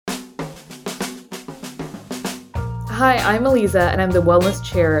Hi, I'm Eliza, and I'm the Wellness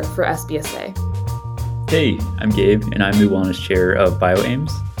Chair for SBSA. Hey, I'm Gabe, and I'm the Wellness Chair of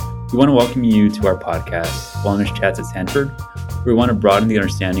BioAIMS. We want to welcome you to our podcast, Wellness Chats at Stanford, where we want to broaden the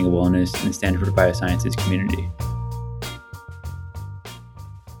understanding of wellness in the Stanford Biosciences community.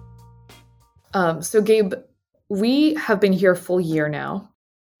 So Gabe, we have been here a full year now.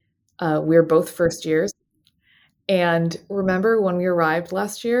 We're both first years. And remember when we arrived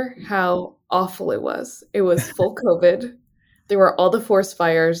last year, how awful it was. It was full COVID. There were all the forest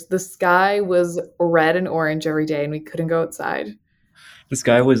fires. The sky was red and orange every day, and we couldn't go outside. The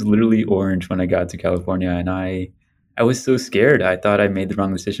sky was literally orange when I got to California, and I was so scared. I thought I made the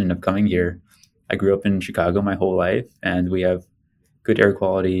wrong decision of coming here. I grew up in Chicago my whole life, and we have good air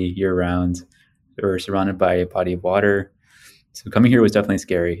quality year-round. We're surrounded by a body of water. So coming here was definitely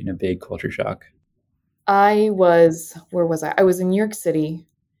scary and a big culture shock. Where was I? I was in New York City,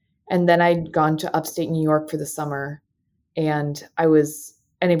 and then I'd gone to upstate New York for the summer, and it was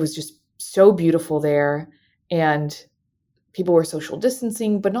just so beautiful there, and people were social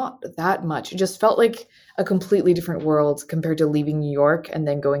distancing, but not that much. It just felt like a completely different world compared to leaving New York and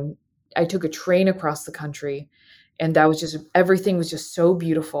then I took a train across the country, and everything was just so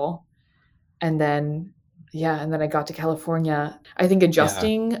beautiful. And then I got to California. I think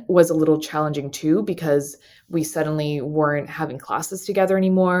adjusting was a little challenging too, because we suddenly weren't having classes together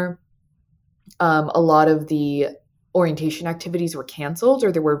anymore. A lot of the orientation activities were canceled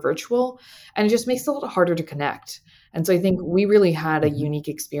or they were virtual, and it just makes it a little harder to connect. And so I think we really had a unique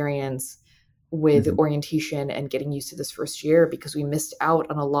experience with orientation and getting used to this first year, because we missed out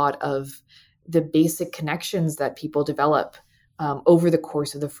on a lot of the basic connections that people develop over the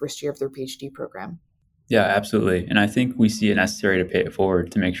course of the first year of their PhD program. Yeah, absolutely. And I think we see it necessary to pay it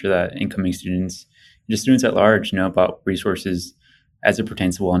forward to make sure that incoming students, just students at large, know about resources as it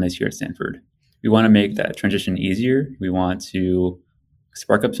pertains to wellness here at Stanford. We want to make that transition easier. We want to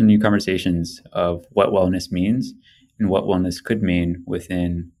spark up some new conversations of what wellness means and what wellness could mean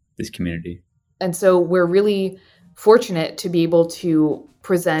within this community. And so we're really fortunate to be able to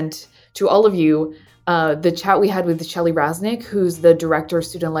present to all of you the chat we had with Shelly Resnick, who's the Director of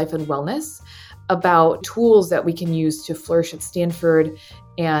Student Life and Wellness, about tools that we can use to flourish at Stanford,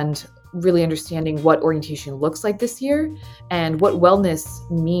 and really understanding what orientation looks like this year and what wellness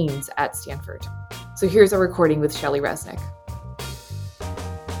means at Stanford. So here's a recording with Shelly Resnick.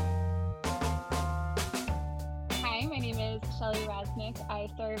 Hi, my name is Shelly Resnick. I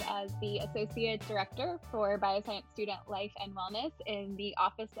serve as the Associate Director for Bioscience Student Life and Wellness in the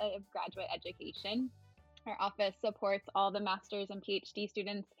Office of Graduate Education. Our office supports all the master's and PhD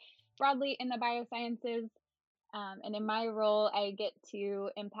students broadly in the biosciences. And in my role, I get to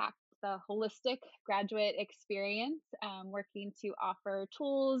impact the holistic graduate experience, working to offer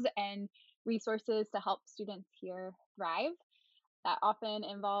tools and resources to help students here thrive. That often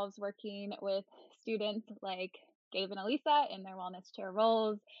involves working with students like Gabe and Elisa in their wellness chair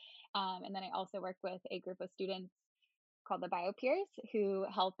roles. And then I also work with a group of students called the BioPeers, who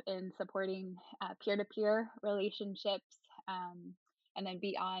help in supporting peer-to-peer relationships. And then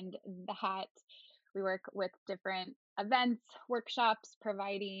beyond that, we work with different events, workshops,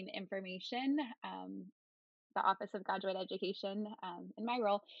 providing information. The Office of Graduate Education, in my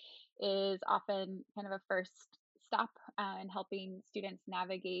role, is often kind of a first stop in helping students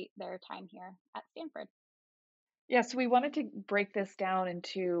navigate their time here at Stanford. Yeah, so we wanted to break this down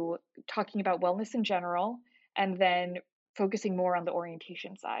into talking about wellness in general and then focusing more on the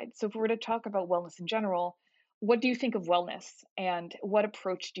orientation side. So if we were to talk about wellness in general, what do you think of wellness, and what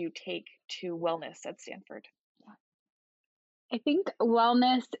approach do you take to wellness at Stanford? I think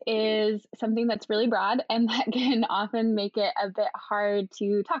wellness is something that's really broad and that can often make it a bit hard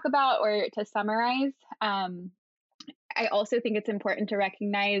to talk about or to summarize. I also think it's important to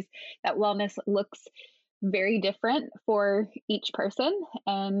recognize that wellness looks very different for each person.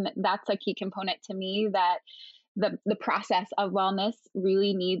 And that's a key component to me, that the process of wellness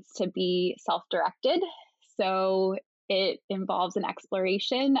really needs to be self-directed. So it involves an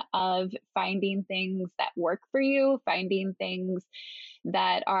exploration of finding things that work for you, finding things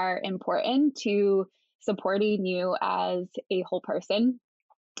that are important to supporting you as a whole person.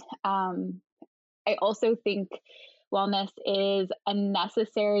 I also think wellness is a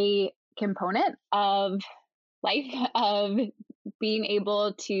necessary component of life, of being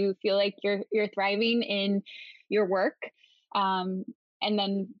able to feel like you're thriving in your work, and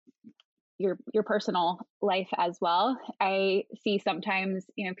then your personal life as well. I see sometimes,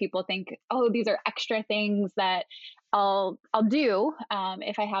 people think, oh, these are extra things that I'll do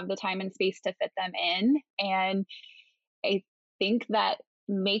if I have the time and space to fit them in. And I think that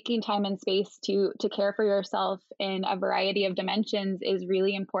making time and space to care for yourself in a variety of dimensions is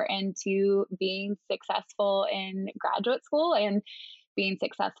really important to being successful in graduate school and being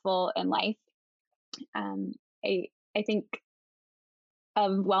successful in life. Um, I think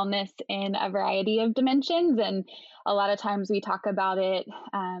of wellness in a variety of dimensions, and a lot of times we talk about it,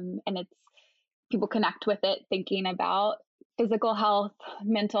 and it's people connect with it thinking about physical health,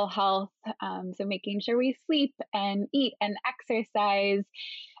 mental health, so making sure we sleep and eat and exercise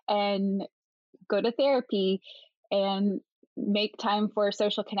and go to therapy and make time for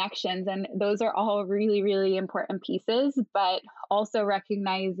social connections. And those are all really, really important pieces, but also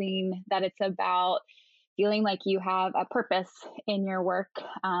recognizing that it's about feeling like you have a purpose in your work,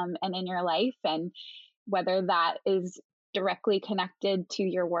 and in your life. And whether that is directly connected to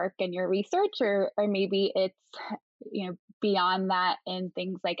your work and your research, or maybe it's, beyond that in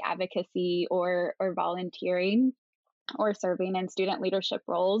things like advocacy or volunteering or serving in student leadership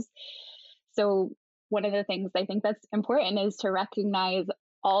roles. So one of the things I think that's important is to recognize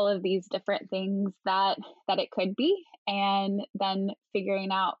all of these different things that it could be, and then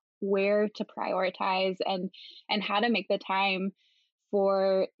figuring out where to prioritize and how to make the time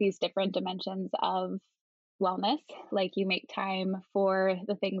for these different dimensions of wellness. Like you make time for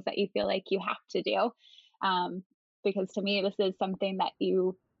the things that you feel like you have to do. Because to me, this is something that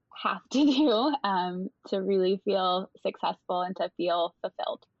you have to do, to really feel successful and to feel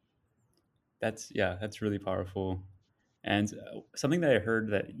fulfilled. That's really powerful. And something that I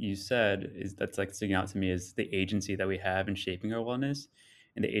heard that you said is that's like sticking out to me is the agency that we have in shaping our wellness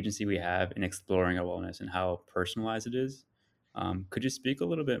and the agency we have in exploring our wellness and how personalized it is. Could you speak a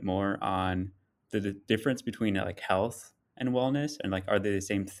little bit more on the difference between like health and wellness, and like are they the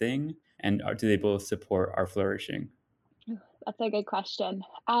same thing, and do they both support our flourishing? That's a good question.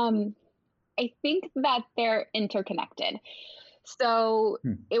 I think that they're interconnected. So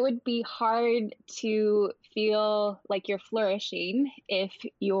it would be hard to feel like you're flourishing if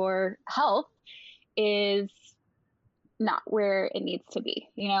your health is not where it needs to be.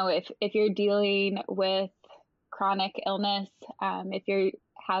 If you're dealing with chronic illness, if you're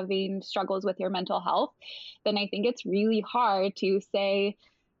having struggles with your mental health, then I think it's really hard to say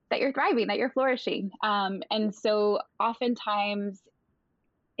that you're thriving, that you're flourishing. And so oftentimes,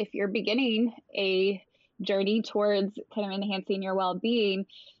 if you're beginning a journey towards kind of enhancing your well-being,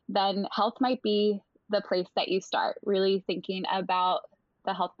 then health might be the place that you start, really thinking about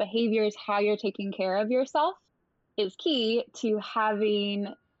the health behaviors, how you're taking care of yourself is key to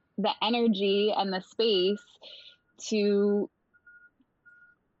having the energy and the space to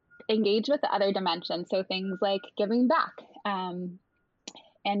engage with the other dimensions. So things like giving back,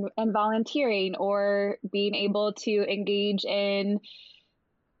 and volunteering, or being able to engage in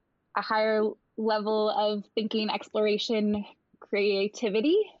a higher level of thinking, exploration,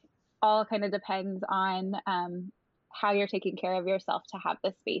 creativity. All kind of depends on how you're taking care of yourself to have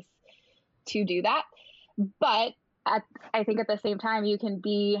the space to do that. But I think at the same time, you can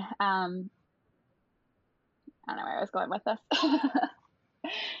be, I don't know where I was going with this.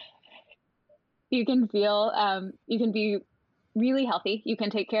 You can be really healthy. You can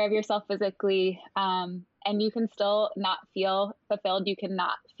take care of yourself physically, and you can still not feel fulfilled. You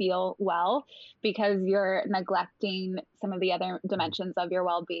cannot feel well because you're neglecting some of the other dimensions of your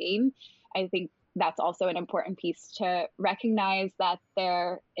well-being. I think that's also an important piece to recognize, that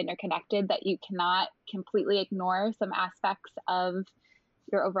they're interconnected, that you cannot completely ignore some aspects of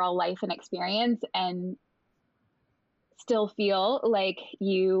your overall life and experience and still feel like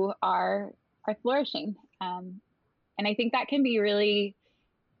you are flourishing. And I think that can be really,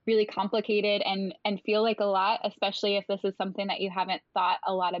 really complicated and feel like a lot, especially if this is something that you haven't thought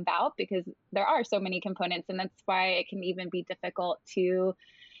a lot about, because there are so many components, and that's why it can even be difficult to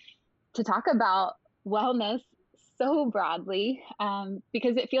talk about wellness so broadly,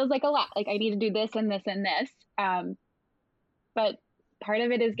 because it feels like a lot, like I need to do this and this and this. But part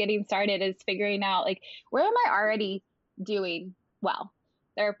of it is getting started, is figuring out, like, where am I already doing well?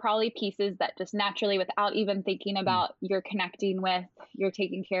 There are probably pieces that just naturally, without even thinking about, you're connecting with, you're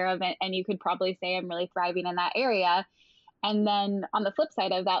taking care of it, and you could probably say, I'm really thriving in that area. And then on the flip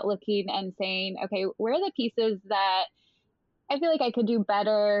side of that, looking and saying, okay, where are the pieces that I feel like I could do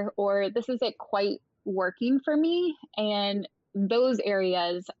better, or this isn't quite working for me? And those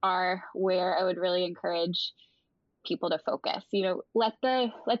areas are where I would really encourage people to focus. Let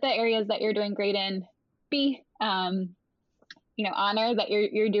the areas that you're doing great in be, honor that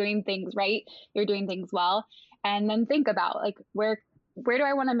you're doing things right, you're doing things well, and then think about, like, where do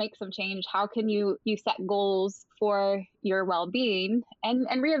I want to make some change? How can you set goals for your well-being and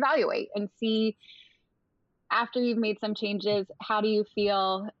reevaluate and see after you've made some changes, how do you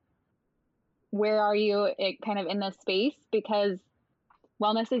feel? Where are you kind of in this space? Because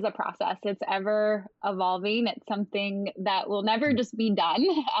wellness is a process. It's ever evolving. It's something that will never just be done.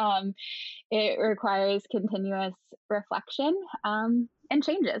 It requires continuous reflection and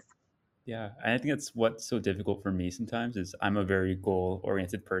changes. Yeah, and I think that's what's so difficult for me sometimes is I'm a very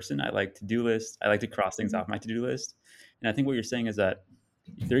goal-oriented person. I like to-do lists. I like to cross things Mhm. off my to-do list. And I think what you're saying is that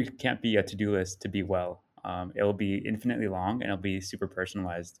there can't be a to-do list to be well. It'll be infinitely long and it'll be super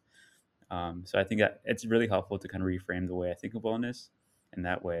personalized. So I think that it's really helpful to kind of reframe the way I think of wellness in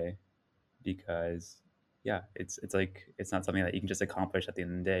that way because yeah, it's like it's not something that you can just accomplish at the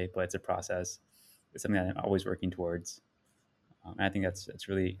end of the day, but it's a process. It's something that I'm always working towards. And I think that's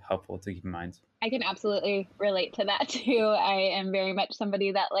really helpful to keep in mind. I can absolutely relate to that too. I am very much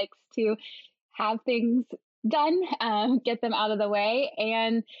somebody that likes to have things done, get them out of the way,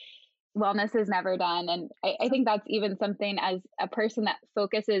 and wellness is never done. And I think that's even something as a person that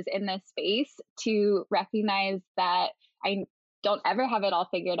focuses in this space to recognize that I don't ever have it all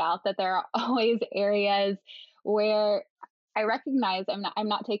figured out, that there are always areas where I recognize I'm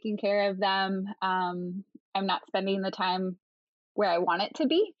not taking care of them. I'm not spending the time where I want it to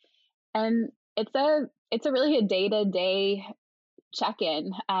be. And it's a really a day-to-day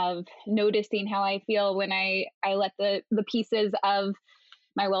check-in of noticing how I feel when I let the pieces of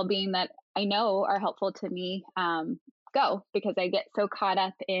my well-being that I know are helpful to me go, because I get so caught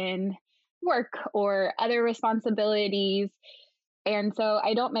up in work or other responsibilities, and so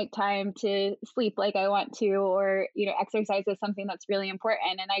I don't make time to sleep like I want to, or exercise is something that's really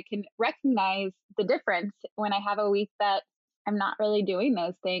important, and I can recognize the difference when I have a week that I'm not really doing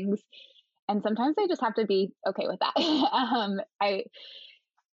those things, and sometimes I just have to be okay with that. I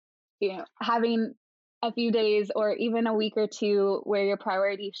having a few days or even a week or two where your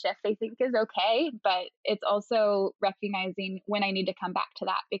priorities shift, I think is okay, but it's also recognizing when I need to come back to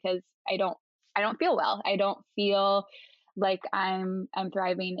that, because I don't feel well. I don't feel like I'm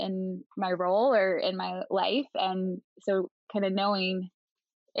thriving in my role or in my life. And so kind of knowing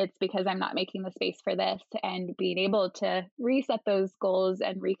it's because I'm not making the space for this, and being able to reset those goals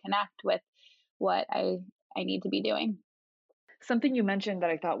and reconnect with what I need to be doing. Something you mentioned that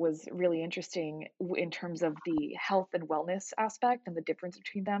I thought was really interesting in terms of the health and wellness aspect and the difference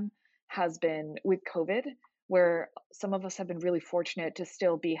between them has been with COVID, where some of us have been really fortunate to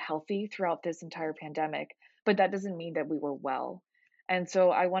still be healthy throughout this entire pandemic, but that doesn't mean that we were well. And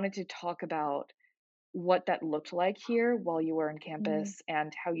so I wanted to talk about what that looked like here while you were on Mm. campus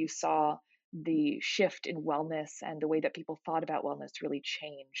and how you saw the shift in wellness and the way that people thought about wellness really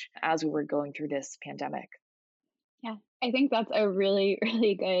change as we were going through this pandemic. Yeah, I think that's a really,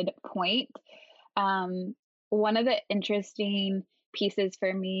 really good point. Um, One of the interesting pieces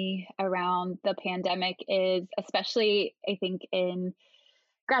for me around the pandemic is, especially I think in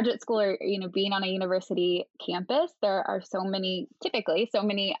graduate school, or being on a university campus, there are typically so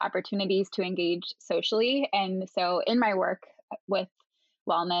many opportunities to engage socially, and so in my work with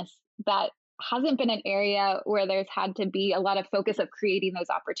wellness, that hasn't been an area where there's had to be a lot of focus of creating those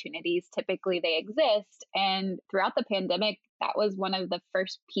opportunities. Typically they exist, and throughout the pandemic that was one of the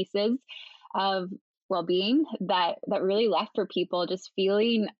first pieces of well-being that really left for people, just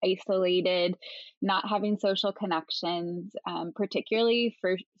feeling isolated, not having social connections, particularly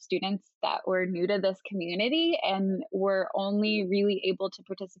for students that were new to this community and were only really able to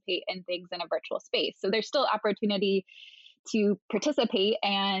participate in things in a virtual space. So there's still opportunity to participate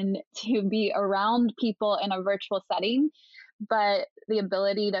and to be around people in a virtual setting, but the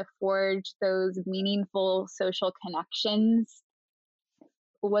ability to forge those meaningful social connections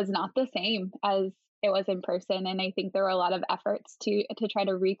was not the same as it was in person. And I think there were a lot of efforts to try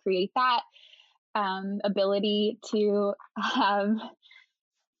to recreate that ability to have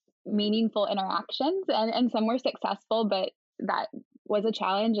meaningful interactions, and some were successful, but that was a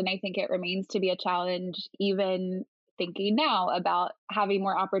challenge, and I think it remains to be a challenge even thinking now about having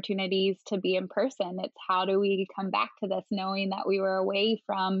more opportunities to be in person. It's how do we come back to this knowing that we were away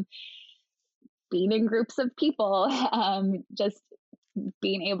from being in groups of people, just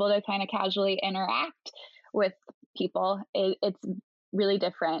being able to kind of casually interact with people. It's really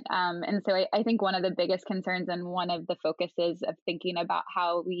different. And so I think one of the biggest concerns and one of the focuses of thinking about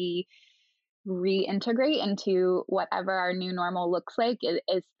how we reintegrate into whatever our new normal looks like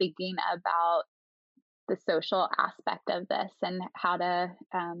is thinking about the social aspect of this and how to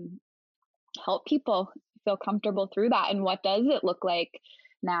help people feel comfortable through that. And what does it look like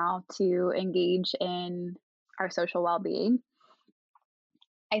now to engage in our social well-being?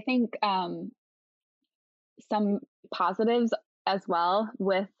 I think some positives as well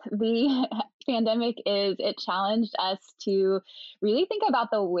with the pandemic is it challenged us to really think about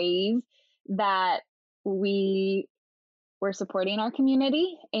the ways that we were supporting our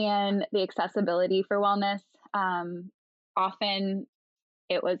community and the accessibility for wellness. Often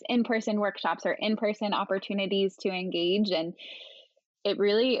it was in-person workshops or in-person opportunities to engage, and it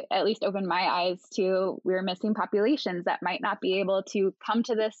really at least opened my eyes to we were missing populations that might not be able to come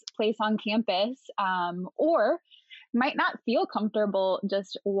to this place on campus, or might not feel comfortable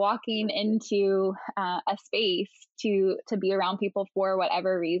just walking into a space to be around people for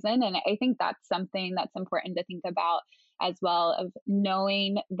whatever reason. And I think that's something that's important to think about as well, of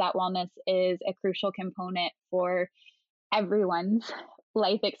knowing that wellness is a crucial component for everyone's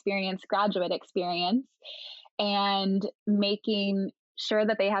life experience, graduate experience, and making sure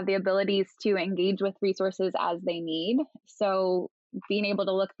that they have the abilities to engage with resources as they need. So being able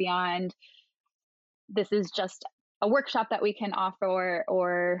to look beyond this is just a workshop that we can offer,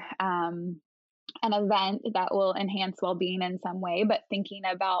 or an event that will enhance well-being in some way, but thinking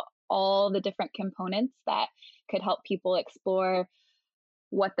about all the different components that could help people explore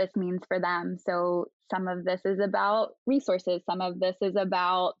what this means for them. So some of this is about resources, some of this is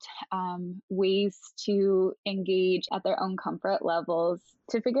about ways to engage at their own comfort levels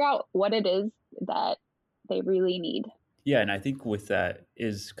to figure out what it is that they really need. Yeah, and I think with that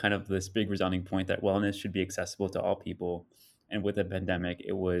is kind of this big resounding point that wellness should be accessible to all people. And with the pandemic,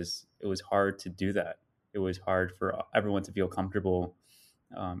 it was hard to do that. It was hard for everyone to feel comfortable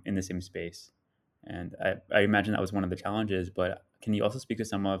in the same space. And I imagine that was one of the challenges. But can you also speak to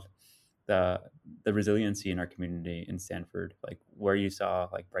some of the the resiliency in our community in Stanford, like where you saw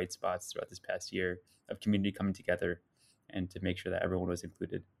like bright spots throughout this past year of community coming together and to make sure that everyone was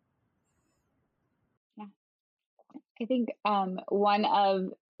included? Yeah, I think one of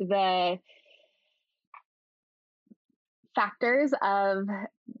the factors of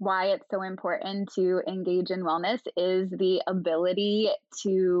why it's so important to engage in wellness is the ability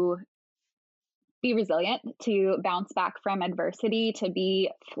to be resilient, to bounce back from adversity, to be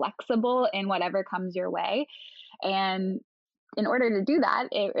flexible in whatever comes your way. And in order to do that,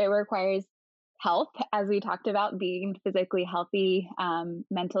 it requires health, as we talked about, being physically healthy,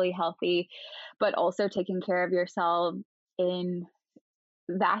 mentally healthy, but also taking care of yourself in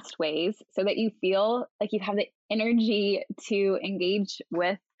vast ways so that you feel like you have the energy to engage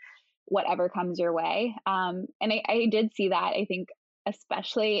with whatever comes your way. And I did see that, I think,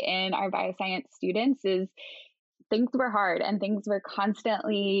 especially in our bioscience students, is things were hard and things were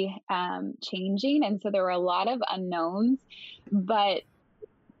constantly changing. And so there were a lot of unknowns, but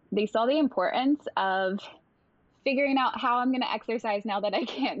they saw the importance of figuring out how I'm going to exercise now that I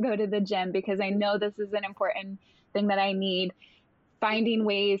can't go to the gym, because I know this is an important thing that I need. Finding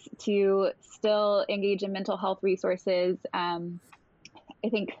ways to still engage in mental health resources. I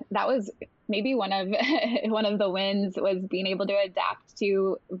think that was maybe one of one of the wins, was being able to adapt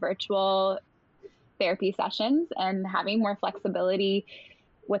to virtual therapy sessions and having more flexibility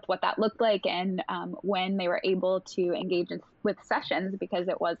with what that looked like, and when they were able to engage with sessions, because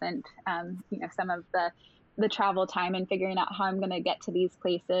it wasn't some of the travel time and figuring out how I'm going to get to these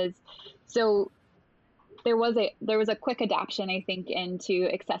places. So there was a quick adaptation, I think, into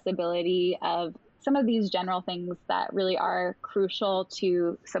accessibility of some of these general things that really are crucial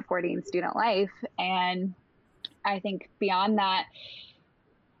to supporting student life. And I think beyond that,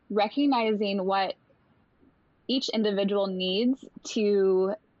 recognizing what each individual needs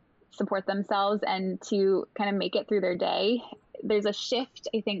to support themselves and to kind of make it through their day. There's a shift,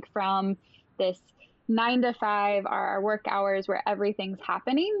 I think, from this 9 to 5 are our work hours where everything's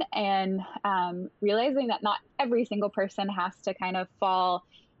happening, and realizing that not every single person has to kind of fall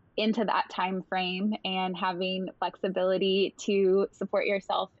into that time frame, and having flexibility to support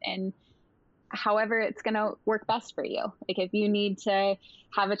yourself in however it's going to work best for you. Like if you need to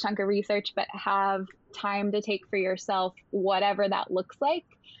have a chunk of research but have time to take for yourself, whatever that looks like,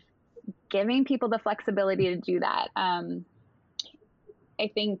 giving people the flexibility to do that. I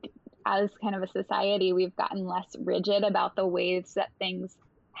think as kind of a society, we've gotten less rigid about the ways that things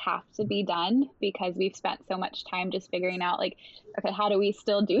have to be done, because we've spent so much time just figuring out, like, okay, how do we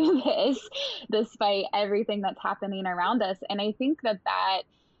still do this despite everything that's happening around us? And I think that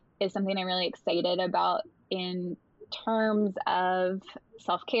is something I'm really excited about in terms of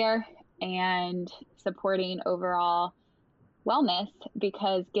self-care and supporting overall wellness,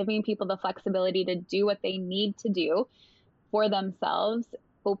 because giving people the flexibility to do what they need to do for themselves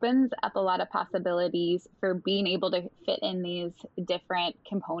opens up a lot of possibilities for being able to fit in these different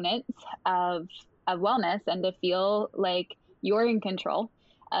components of wellness, and to feel like you're in control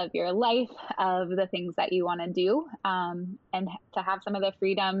of your life, of the things that you want to do, and to have some of the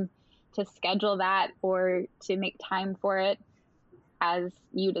freedom to schedule that or to make time for it as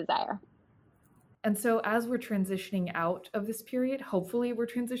you desire. And so as we're transitioning out of this period, hopefully we're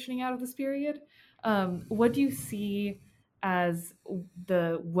transitioning out of this period, what do you see as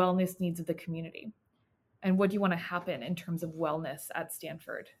the wellness needs of the community? And what do you want to happen in terms of wellness at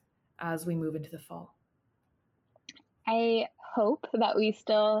Stanford as we move into the fall? I hope that we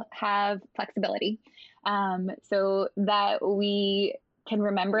still have flexibility, so that we can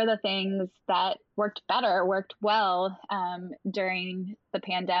remember the things that worked well during the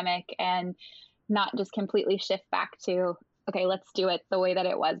pandemic, and not just completely shift back to, okay, let's do it the way that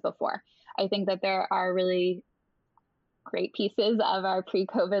it was before. I think that there are really great pieces of our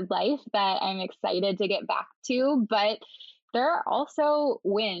pre-COVID life that I'm excited to get back to, but there are also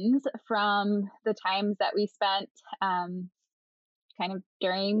wins from the times that we spent kind of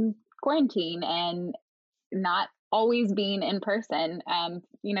during quarantine and not always being in person.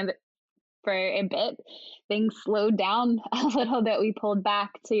 For a bit, things slowed down a little bit. We pulled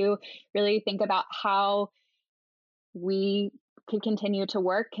back to really think about how we could continue to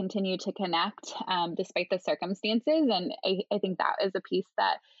work, continue to connect despite the circumstances. And I think that is a piece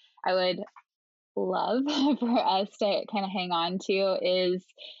that I would love for us to kind of hang on to, is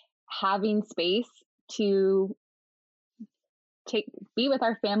having space to be with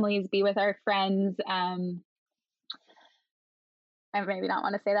our families, be with our friends. I maybe not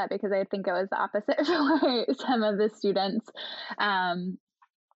want to say that because I think it was the opposite for some of the students.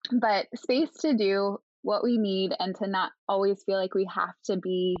 But space to do what we need and to not always feel like we have to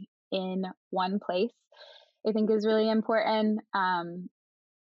be in one place, I think is really important.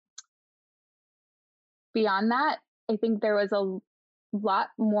 Beyond that, I think there was a lot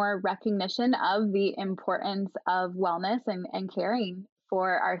more recognition of the importance of wellness and caring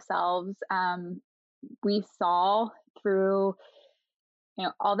for ourselves. We saw through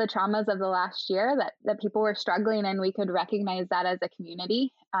all the traumas of the last year that people were struggling, and we could recognize that as a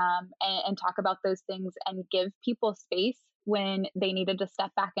community, and talk about those things and give people space when they needed to step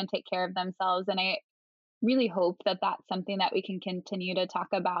back and take care of themselves. And I really hope that that's something that we can continue to talk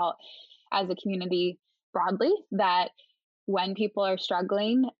about as a community broadly, that when people are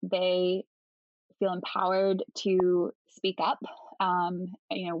struggling, they feel empowered to speak up,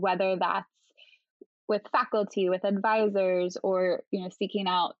 whether that's with faculty, with advisors, or seeking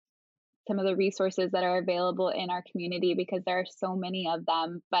out some of the resources that are available in our community, because there are so many of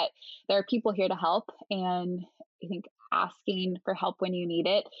them. But there are people here to help, and I think asking for help when you need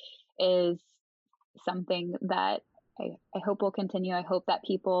it is something that I hope will continue. I hope that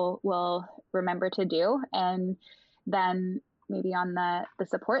people will remember to do. And then maybe on the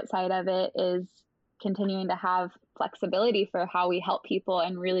support side of it is continuing to have flexibility for how we help people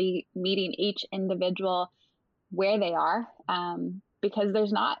and really meeting each individual where they are, because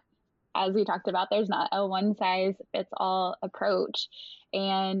there's not, as we talked about, there's not a one size fits all approach.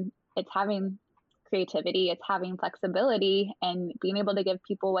 And it's having creativity, it's having flexibility, and being able to give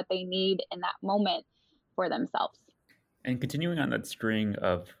people what they need in that moment for themselves. And continuing on that string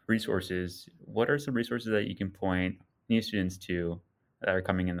of resources, what are some resources that you can point new students to that are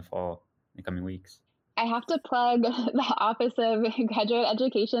coming in the fall, in the coming weeks? I have to plug the Office of Graduate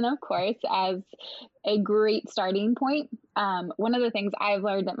Education, of course, as a great starting point. One of the things I've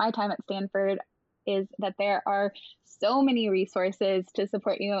learned at my time at Stanford is that there are so many resources to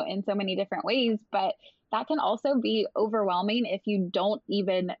support you in so many different ways, but that can also be overwhelming if you don't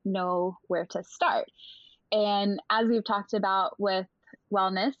even know where to start. And as we've talked about with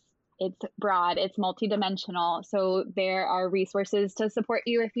wellness, it's broad, it's multidimensional. So there are resources to support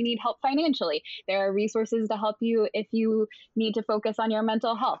you if you need help financially. There are resources to help you if you need to focus on your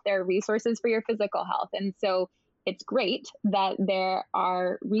mental health. There are resources for your physical health. And so it's great that there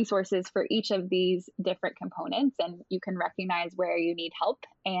are resources for each of these different components, and you can recognize where you need help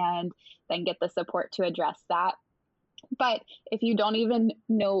and then get the support to address that. But if you don't even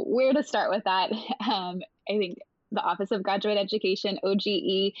know where to start with that, I think the Office of Graduate Education,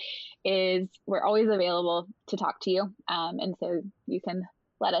 OGE, we're always available to talk to you. And so you can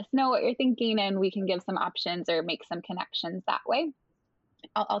let us know what you're thinking, and we can give some options or make some connections that way.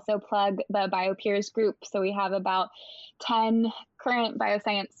 I'll also plug the BioPeers group. So we have about 10 current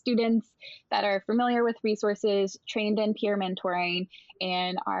bioscience students that are familiar with resources, trained in peer mentoring,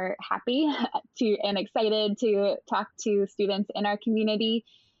 and are happy to and excited to talk to students in our community.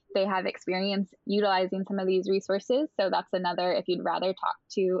 They have experience utilizing some of these resources. So that's another, if you'd rather talk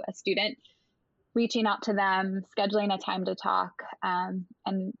to a student, reaching out to them, scheduling a time to talk, and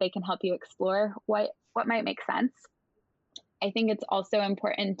they can help you explore what might make sense. I think it's also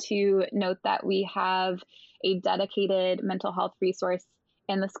important to note that we have a dedicated mental health resource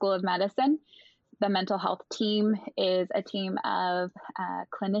in the School of Medicine. The mental health team is a team of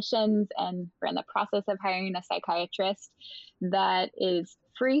clinicians, and we're in the process of hiring a psychiatrist that is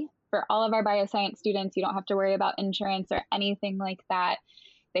free for all of our bioscience students. You don't have to worry about insurance or anything like that.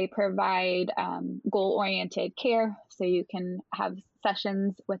 They provide goal-oriented care, so you can have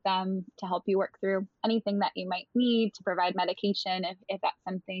sessions with them to help you work through anything that you might need, to provide medication if that's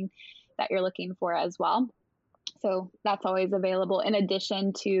something that you're looking for as well. So that's always available in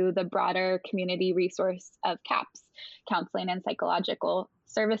addition to the broader community resource of CAPS, counseling and psychological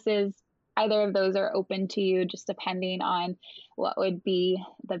services. Either of those are open to you, just depending on what would be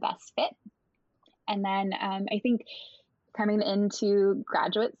the best fit. And then I think coming into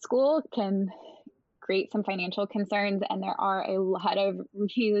graduate school can create some financial concerns, and there are a lot of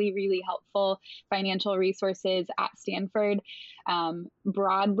really, really helpful financial resources at Stanford.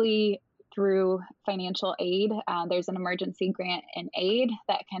 Broadly, through financial aid, there's an emergency grant and aid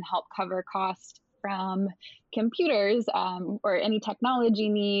that can help cover costs from computers or any technology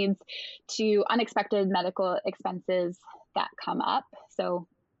needs to unexpected medical expenses that come up. So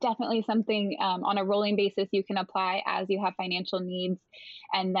definitely something on a rolling basis you can apply as you have financial needs.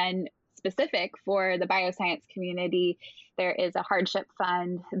 And then specific for the bioscience community, there is a hardship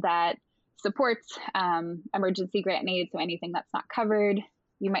fund that supports emergency grant and aid. So anything that's not covered,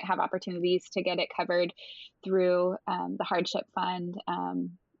 you might have opportunities to get it covered through the hardship fund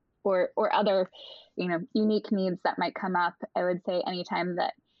or other, unique needs that might come up. I would say anytime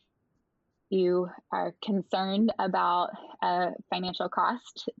that you are concerned about a financial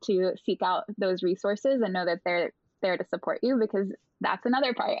cost, to seek out those resources and know that they're there to support you, because that's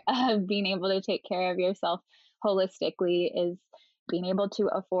another part of being able to take care of yourself holistically, is being able to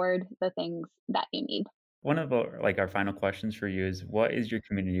afford the things that you need. One of our final questions for you is, what is your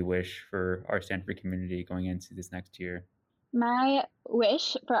community wish for our Stanford community going into this next year? My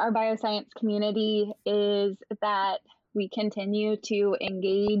wish for our bioscience community is that we continue to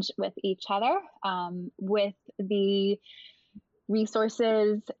engage with each other with the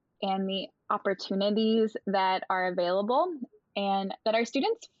resources and the opportunities that are available, and that our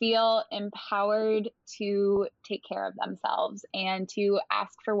students feel empowered to take care of themselves and to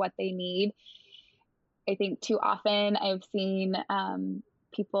ask for what they need. I think too often I've seen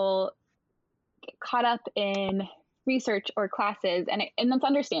people get caught up in research or classes, and that's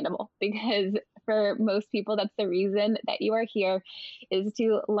understandable, because for most people, that's the reason that you are here, is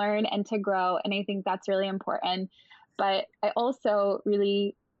to learn and to grow. And I think that's really important. But I also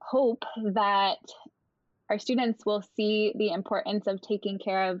really hope that our students will see the importance of taking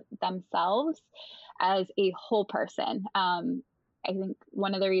care of themselves as a whole person. I think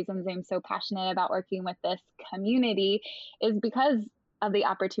one of the reasons I'm so passionate about working with this community is because of the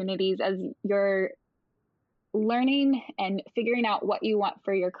opportunities as you're learning and figuring out what you want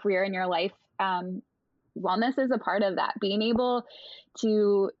for your career and your life. Wellness is a part of that. Being able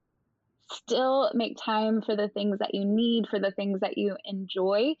to still make time for the things that you need, for the things that you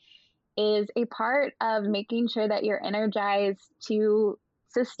enjoy, is a part of making sure that you're energized to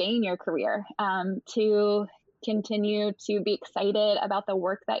sustain your career, to continue to be excited about the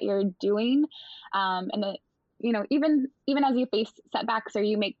work that you're doing. And that, even as you face setbacks or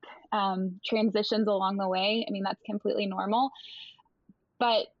you make transitions along the way, I mean, that's completely normal.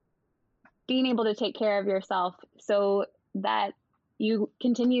 But being able to take care of yourself so that you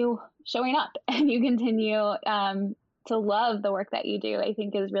continue showing up and you continue to love the work that you do, I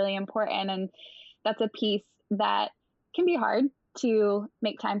think is really important. And that's a piece that can be hard to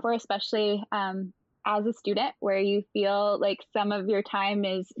make time for, especially as a student, where you feel like some of your time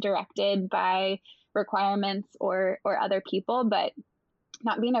is directed by requirements or other people, but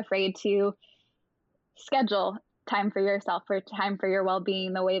not being afraid to schedule time for yourself, or time for your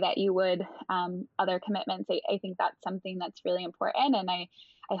well-being, the way that you would other commitments. I think that's something that's really important. And I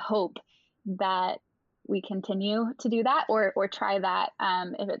hope that we continue to do that, or try that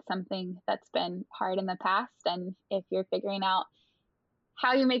if it's something that's been hard in the past. And if you're figuring out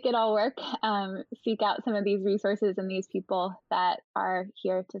how you make it all work, seek out some of these resources and these people that are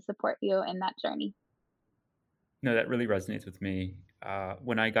here to support you in that journey. No, that really resonates with me.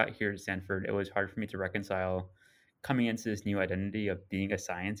 When I got here at Stanford, it was hard for me to reconcile coming into this new identity of being a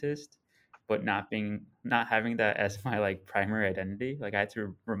scientist, but not having that as my primary identity. I had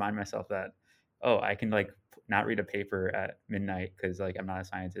to remind myself that, I can not read a paper at midnight because I'm not a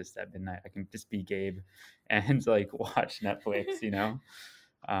scientist at midnight. I can just be Gabe and watch Netflix,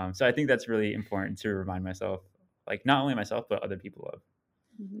 So I think that's really important to remind myself, not only myself but other people of.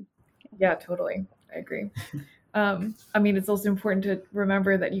 Yeah, totally. I agree. I mean, it's also important to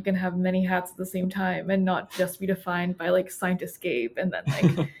remember that you can have many hats at the same time and not just be defined by like scientist Gabe and then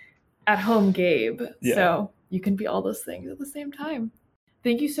like at home Gabe. Yeah. So you can be all those things at the same time.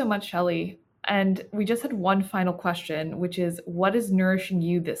 Thank you so much, Shelly. And we just had one final question, which is, what is nourishing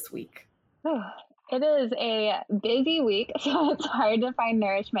you this week? It is a busy week, so it's hard to find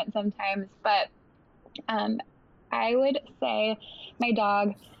nourishment sometimes, but I would say my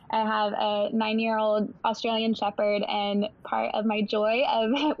dog. I have a 9-year-old Australian Shepherd, and part of my joy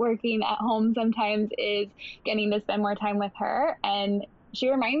of working at home sometimes is getting to spend more time with her. And she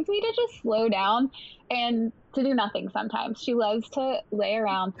reminds me to just slow down and to do nothing sometimes. She loves to lay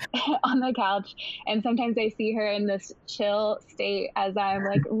around on the couch, and sometimes I see her in this chill state as I'm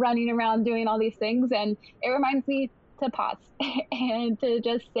like running around doing all these things, and it reminds me to pause and to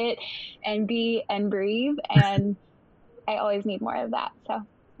just sit and be and breathe. And I always need more of that. So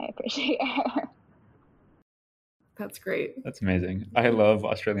I appreciate her. That's great. That's amazing. I love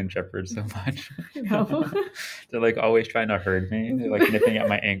Australian Shepherds so much. No. They're like always trying to herd me. They're like nipping at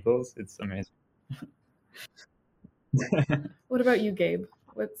my ankles. It's amazing. What about you, Gabe?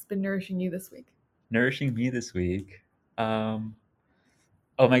 What's been nourishing you this week? Nourishing me this week. Oh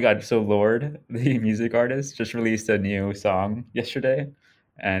my God. So Lord, the music artist, just released a new song yesterday,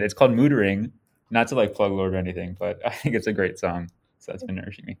 and it's called Moodering. Not to like plug Lord or anything, but I think it's a great song. So that's been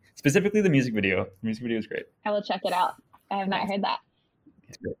nourishing me. Specifically the music video. The music video is great. I will check it out. I have not heard that.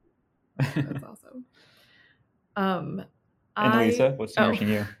 It's great. That's awesome. And Elisa, what's nourishing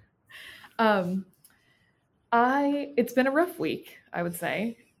you? It's been a rough week, I would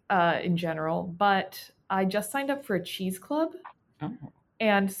say, in general, but I just signed up for a cheese club. Oh.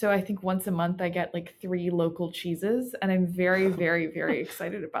 And so I think once a month I get like 3 local cheeses, and I'm very, very, very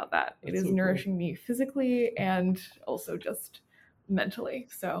excited about that. It is so nourishing me physically and also just mentally.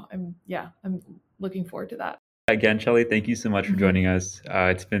 So I'm looking forward to that. Again, Shelly, thank you so much for joining us.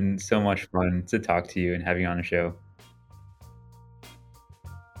 It's been so much fun to talk to you and have you on the show.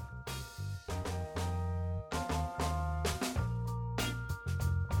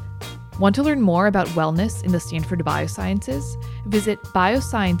 Want to learn more about wellness in the Stanford Biosciences? Visit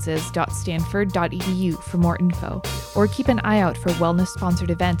biosciences.stanford.edu for more info, or keep an eye out for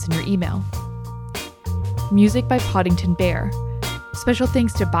wellness-sponsored events in your email. Music by Poddington Bear. Special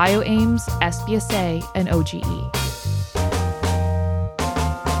thanks to BioAIMS, SBSA, and OGE.